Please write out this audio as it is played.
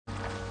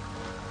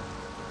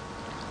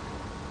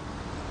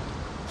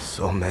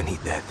So many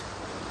dead.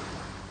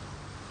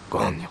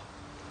 Coño.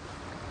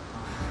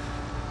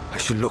 I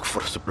should look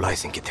for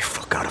supplies and get the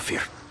fuck out of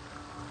here.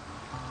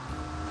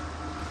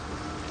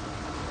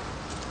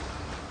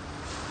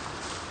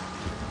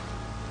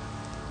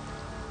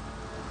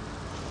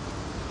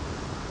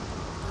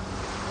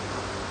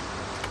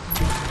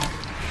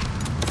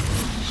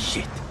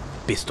 Shit.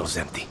 Pistol's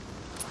empty.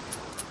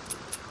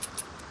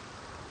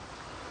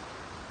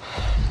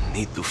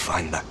 Need to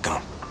find that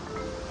gun.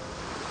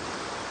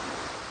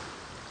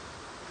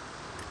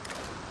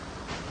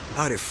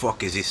 How the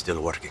fuck is he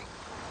still working?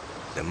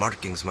 The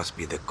markings must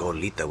be the gold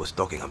Lita was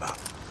talking about.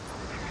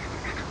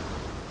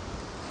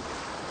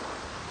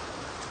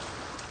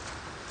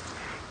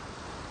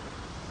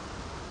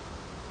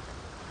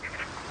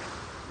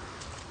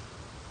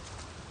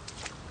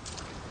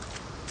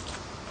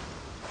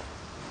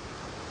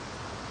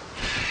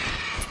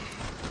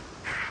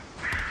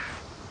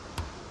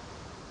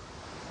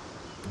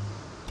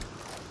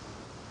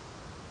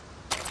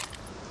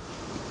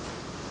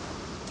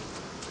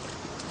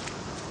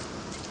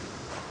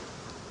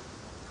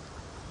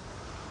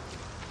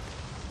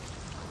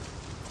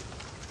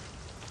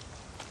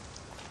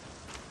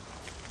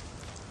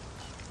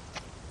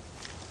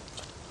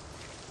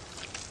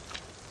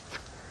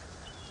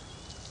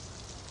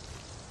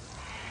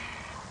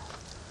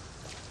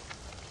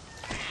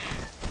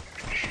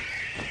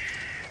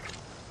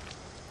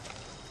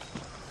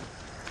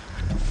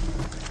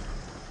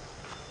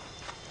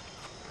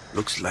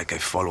 Looks like I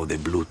follow the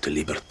blue to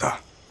Libertad.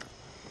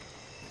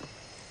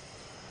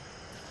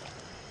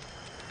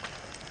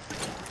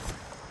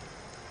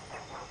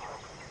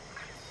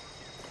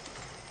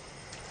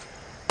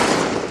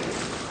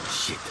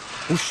 Shit,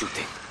 who's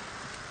shooting?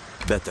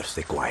 Better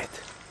stay quiet.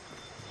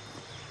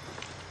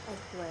 I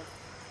swear,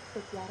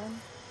 Tequiaran,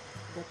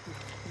 that is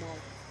small.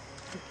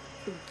 It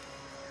stinks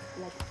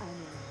like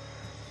animal.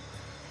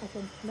 I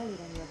can smell it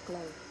on your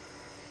clothes,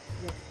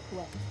 your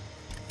sweat.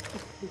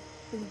 It's the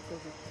stink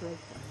of a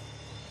traitor,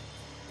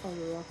 or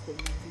rotten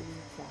on the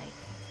inside.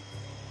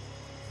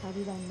 How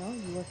did I know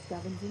you were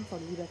scavenging for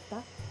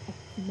Libertad? I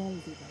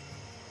smelled it.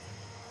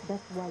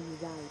 That's why you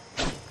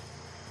died.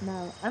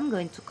 Now, I'm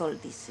going to call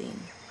this in.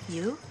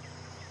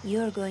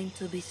 You're going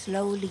to be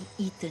slowly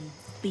eaten,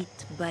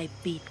 bit by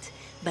bit,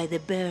 by the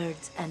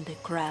birds and the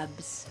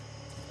crabs.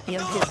 You're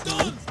just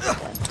meat to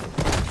them.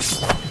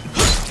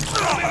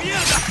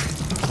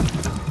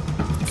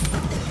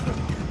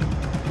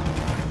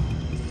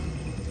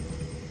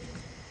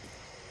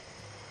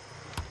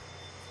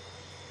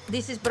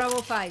 This is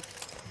Bravo 5.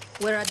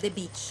 We're at the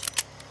beach.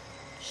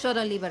 Shot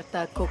a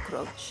Libertad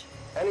cockroach.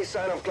 Any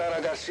sign of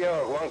Clara Garcia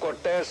or Juan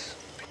Cortez?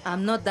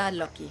 I'm not that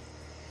lucky.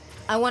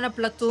 I want a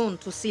platoon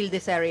to seal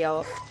this area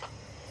off.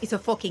 It's a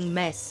fucking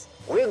mess.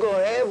 We got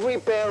every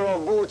pair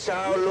of boots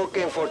out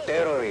looking for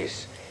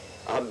terrorists.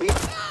 I'm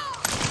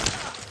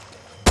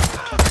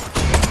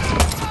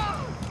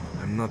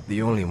not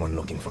the only one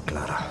looking for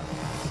Clara.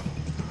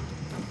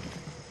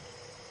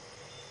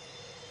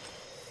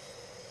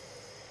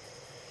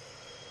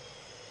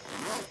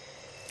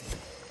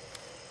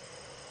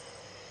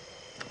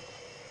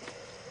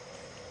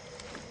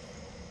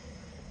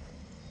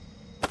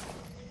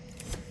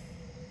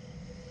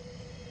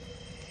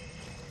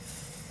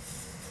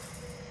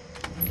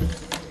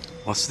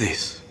 What's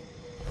this?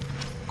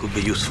 Could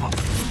be useful.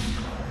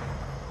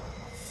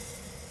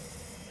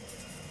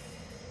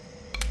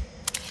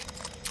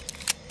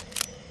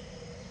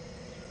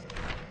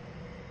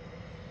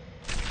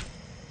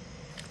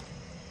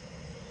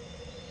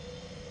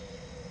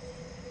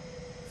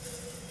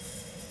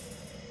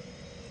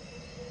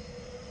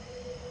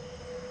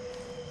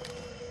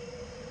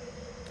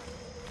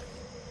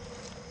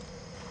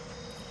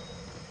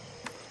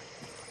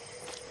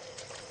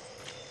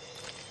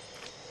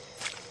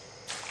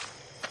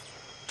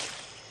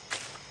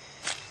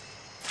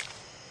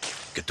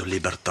 Get to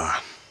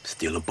Libertad,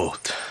 steal a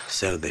boat,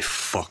 sell the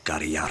fuck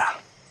out of Yara.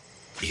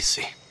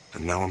 Easy.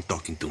 And now I'm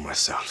talking to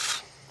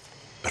myself.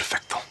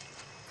 Perfecto.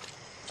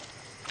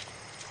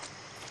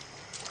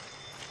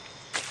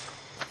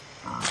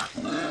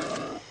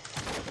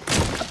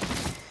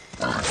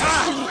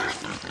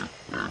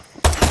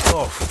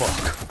 Oh,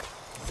 fuck.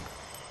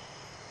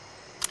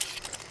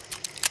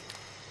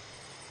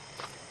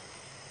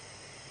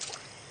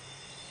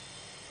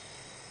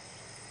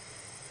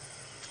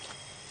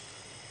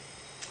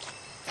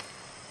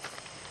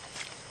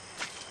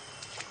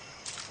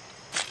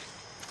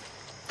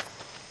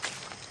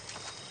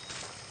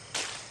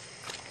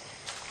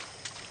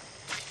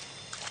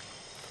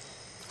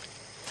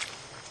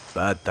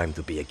 Bad time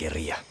to be a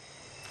guerrilla.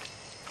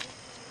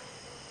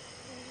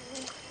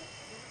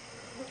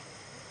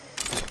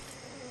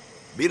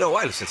 Been a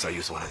while since I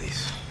used one of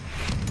these.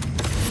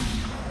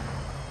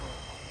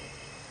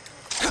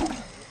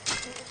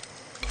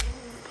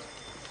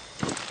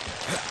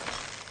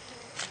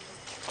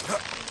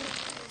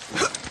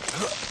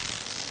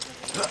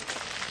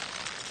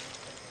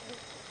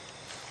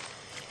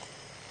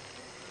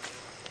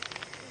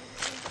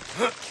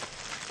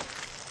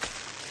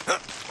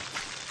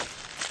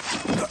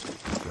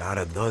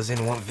 Not a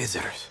dozen want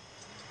visitors.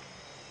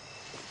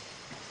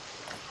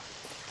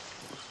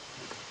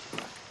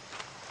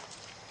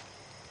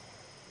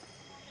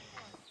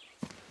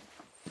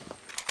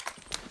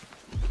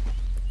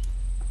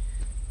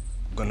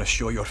 Gonna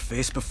show your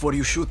face before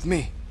you shoot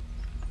me?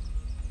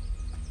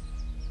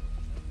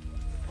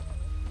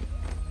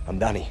 I'm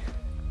Danny,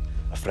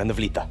 a friend of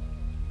Lita.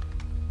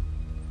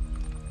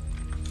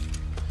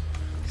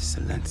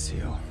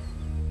 Silencio.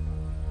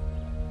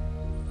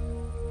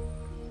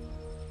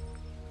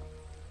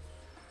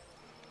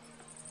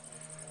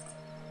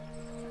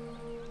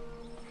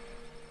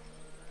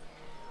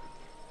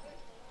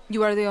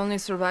 You are the only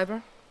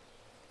survivor?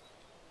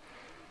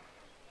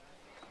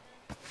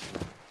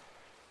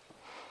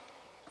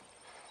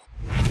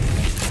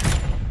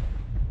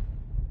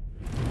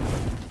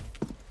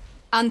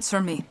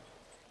 Answer me.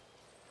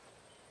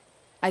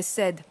 I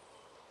said,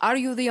 are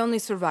you the only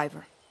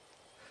survivor?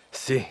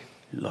 Si.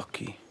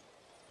 Lucky.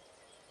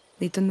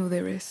 Lita knew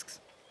the risks.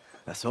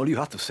 That's all you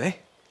have to say?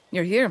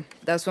 You're here.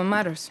 That's what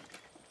matters.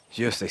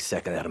 Just a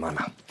second,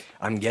 hermana.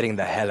 I'm getting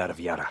the hell out of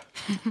Yara.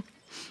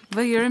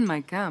 But you're in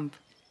my camp.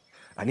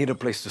 I need a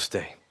place to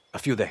stay. A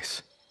few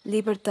days.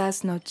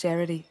 Libertas no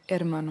charity,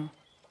 hermano.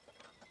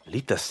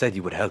 Lita said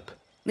you would help.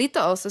 Lita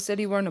also said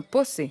you weren't a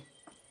pussy.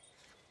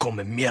 Come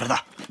mierda!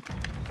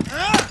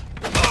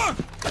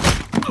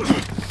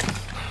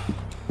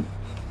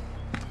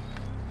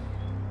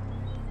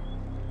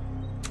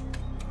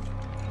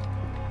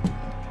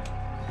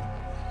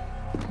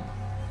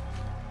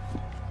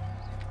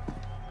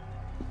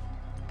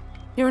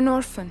 You're an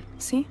orphan,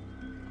 see?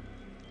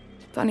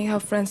 Funny how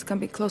friends can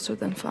be closer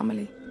than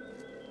family.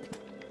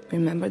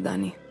 Remember,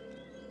 Danny,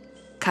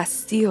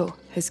 Castillo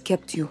has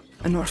kept you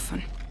an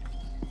orphan.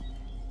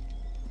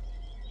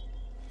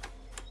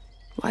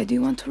 Why do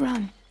you want to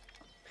run?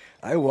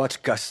 I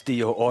watched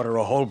Castillo order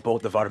a whole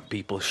boat of our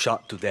people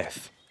shot to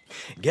death.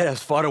 Get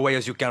as far away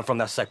as you can from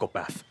that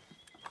psychopath.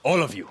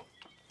 All of you.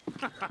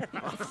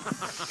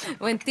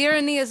 When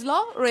tyranny is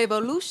law,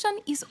 revolution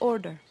is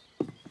order.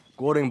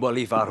 Quoting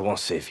Bolivar won't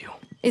save you.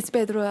 It's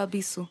Pedro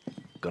Albizu.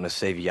 Gonna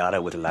save Yara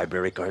with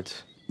library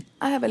cards?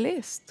 I have a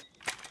list.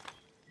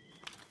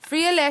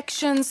 Free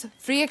elections,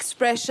 free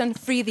expression,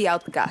 free the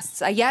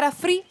outcasts. Ayara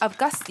free of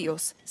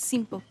Castillos.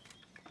 Simple.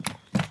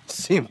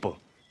 Simple.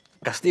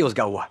 Castillo's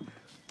got what?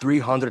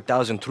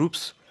 300,000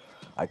 troops?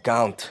 I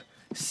count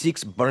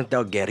 6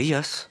 burnt-out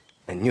guerrillas,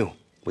 and you,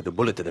 with a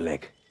bullet to the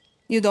leg.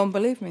 You don't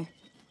believe me?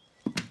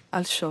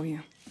 I'll show you.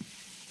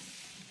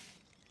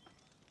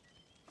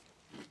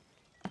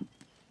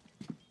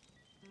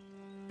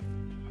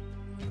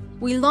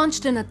 We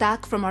launched an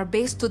attack from our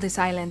base to this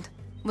island.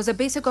 It was a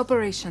basic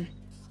operation.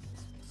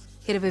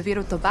 Hit a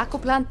Viviro tobacco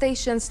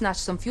plantation, snatch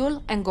some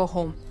fuel, and go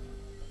home.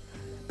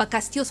 But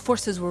Castillo's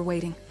forces were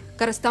waiting.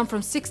 Got us down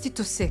from 60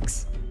 to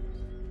 6.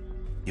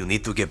 You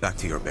need to get back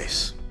to your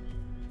base.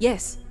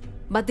 Yes,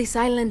 but this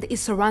island is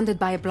surrounded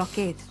by a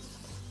blockade.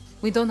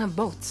 We don't have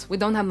boats, we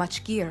don't have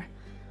much gear.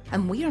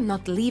 And we are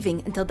not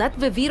leaving until that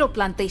Viviro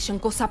plantation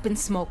goes up in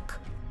smoke.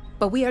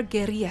 But we are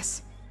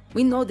guerrillas.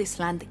 We know this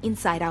land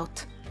inside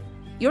out.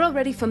 You're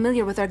already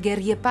familiar with our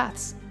guerrilla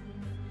paths.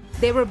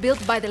 They were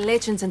built by the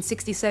legends in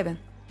 67.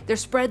 They're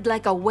spread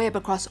like a web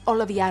across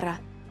all of Yara.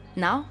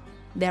 Now,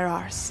 they're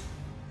ours.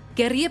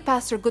 Guerrilla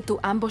paths are good to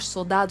ambush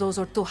soldados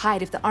or to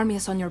hide if the army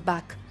is on your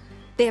back.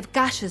 They have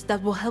caches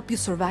that will help you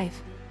survive.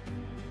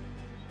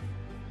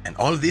 And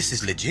all this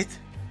is legit?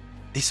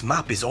 This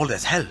map is old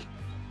as hell.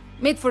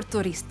 Made for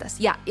turistas.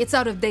 Yeah, it's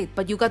out of date,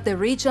 but you got the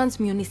regions,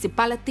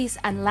 municipalities,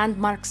 and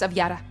landmarks of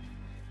Yara.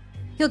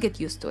 You'll get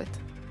used to it.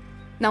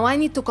 Now I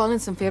need to call in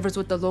some favors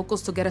with the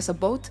locals to get us a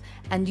boat,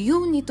 and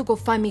you need to go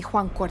find me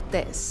Juan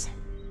Cortez.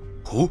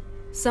 Who?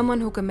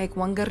 Someone who can make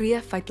one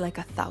guerrilla fight like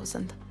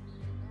 1,000.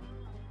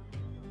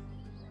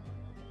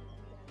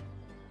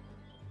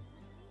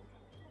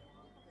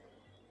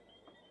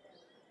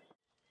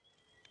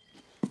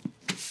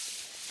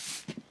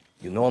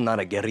 You know I'm not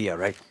a guerrilla,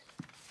 right?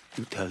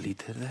 You tell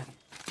Lita that?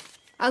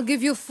 I'll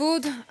give you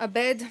food, a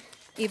bed,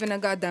 even a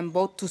goddamn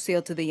boat to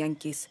sail to the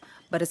Yankees.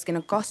 But it's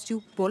gonna cost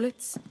you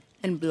bullets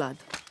and blood.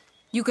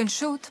 You can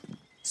shoot,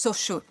 so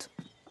shoot.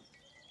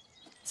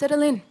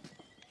 Settle in,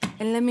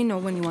 and let me know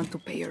when you want to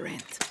pay your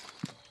rent.